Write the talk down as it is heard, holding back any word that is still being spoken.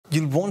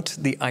You'll want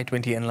the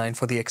i20 N-Line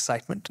for the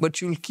excitement, but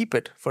you'll keep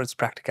it for its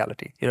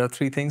practicality. Here are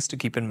 3 things to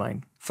keep in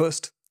mind.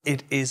 First,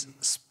 it is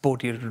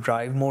sportier to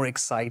drive, more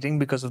exciting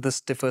because of the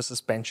stiffer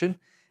suspension,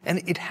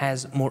 and it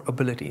has more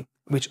ability,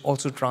 which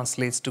also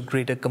translates to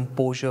greater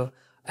composure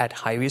at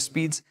highway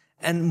speeds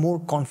and more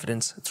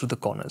confidence through the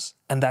corners.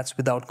 And that's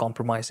without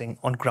compromising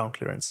on ground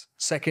clearance.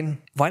 Second,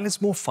 while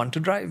it's more fun to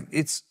drive,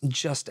 it's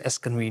just as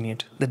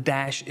convenient. The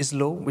dash is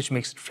low, which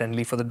makes it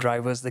friendly for the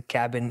drivers. The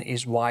cabin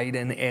is wide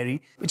and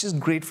airy, which is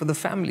great for the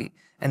family.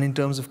 And in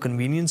terms of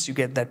convenience, you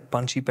get that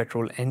punchy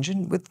petrol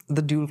engine with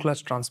the dual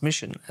clutch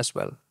transmission as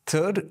well.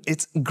 Third,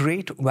 it's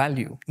great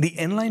value. The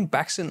N-Line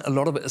packs in a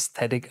lot of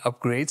aesthetic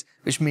upgrades,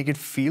 which make it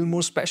feel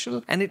more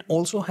special, and it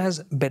also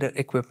has better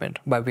equipment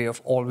by way of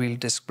all-wheel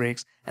disc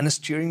brakes and a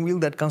steering wheel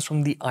that comes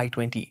from the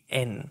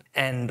i20N.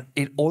 And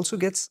it also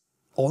gets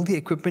all the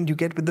equipment you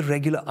get with the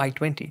regular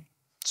i20.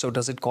 So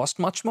does it cost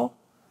much more?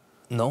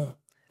 No.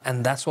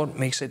 And that's what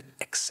makes it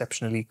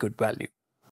exceptionally good value.